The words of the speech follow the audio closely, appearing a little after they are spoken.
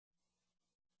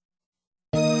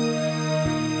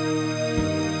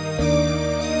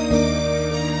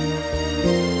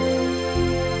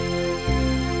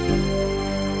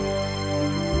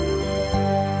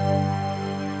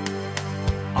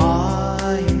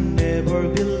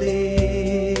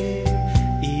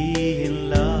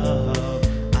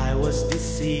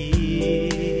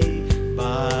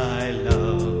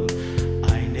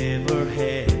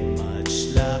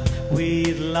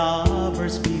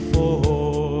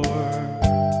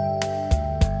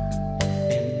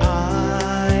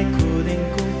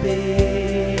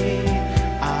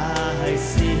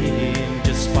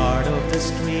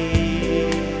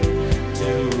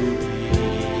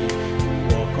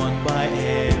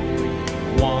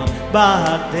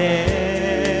back then.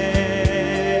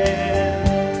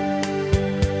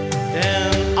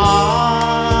 Then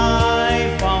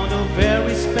I found a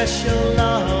very special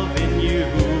love in you.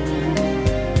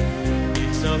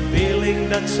 It's a feeling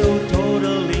that's so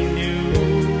totally new.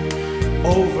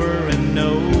 Over and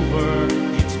over,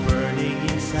 it's burning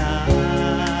inside.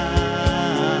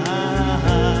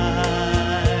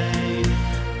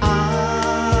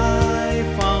 I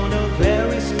found a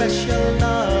very special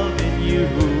love in you,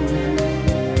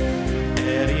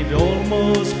 and it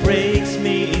almost breaks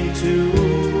me in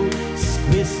two,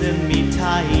 squeezing me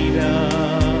tighter.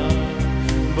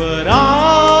 But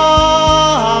I'm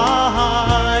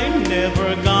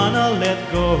never gonna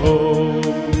let go.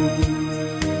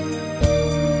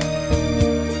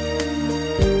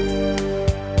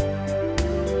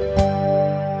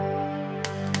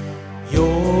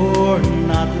 You're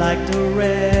not like the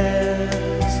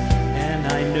rest, and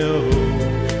I know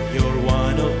you're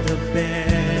one of the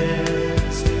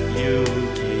best. You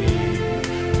give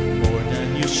more than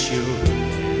you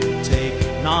should, take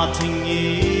nothing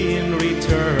in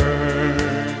return.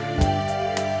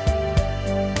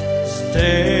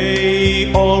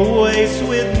 Stay always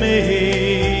with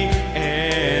me,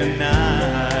 and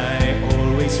I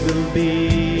always will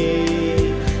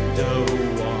be the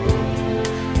one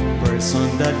person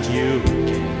that you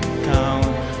can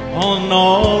count on,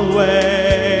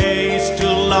 always to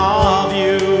love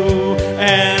you.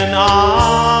 And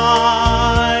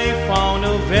I found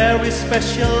a very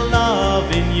special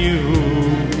love in you.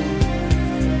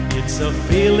 It's a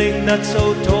feeling that's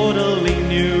so totally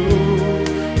new.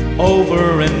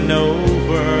 Over and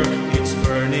over, it's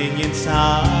burning inside.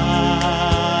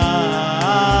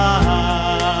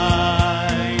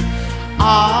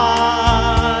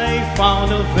 I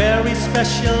found a very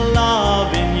special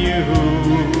love in you,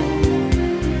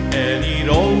 and it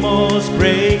almost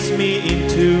breaks me in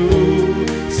two,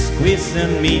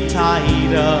 squeezing me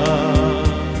tighter.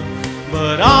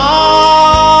 But I'm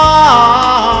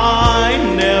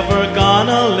never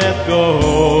gonna let go.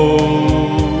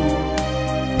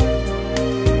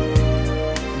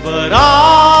 But I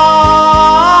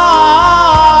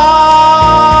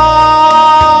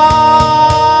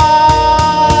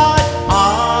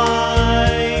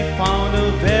found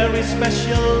a very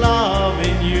special love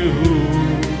in you.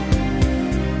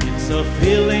 It's a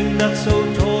feeling that's so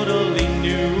totally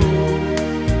new.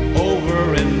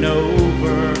 Over and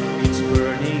over, it's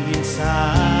burning inside.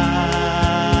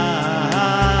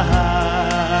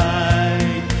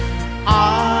 I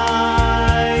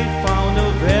found a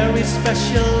very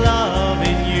special love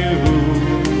in you,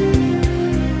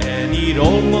 and it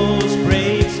almost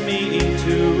breaks me in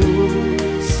two,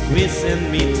 squeezing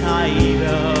me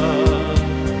tighter.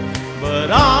 But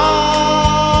I'm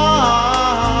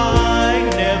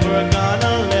never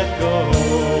gonna let go.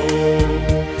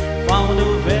 Found a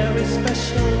very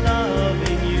special love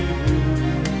in you.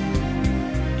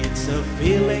 It's a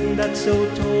feeling that's so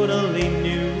totally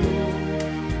new.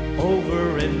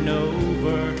 Over and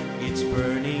over, it's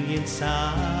burning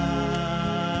inside.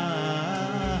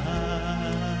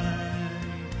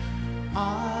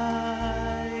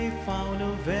 I found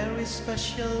a very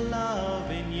special love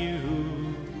in you,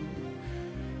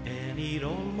 and it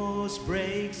almost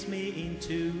breaks me in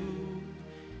two,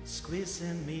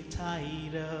 squeezing me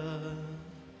tighter.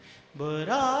 But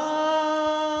I'm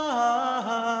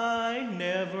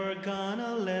never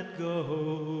gonna let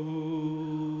go.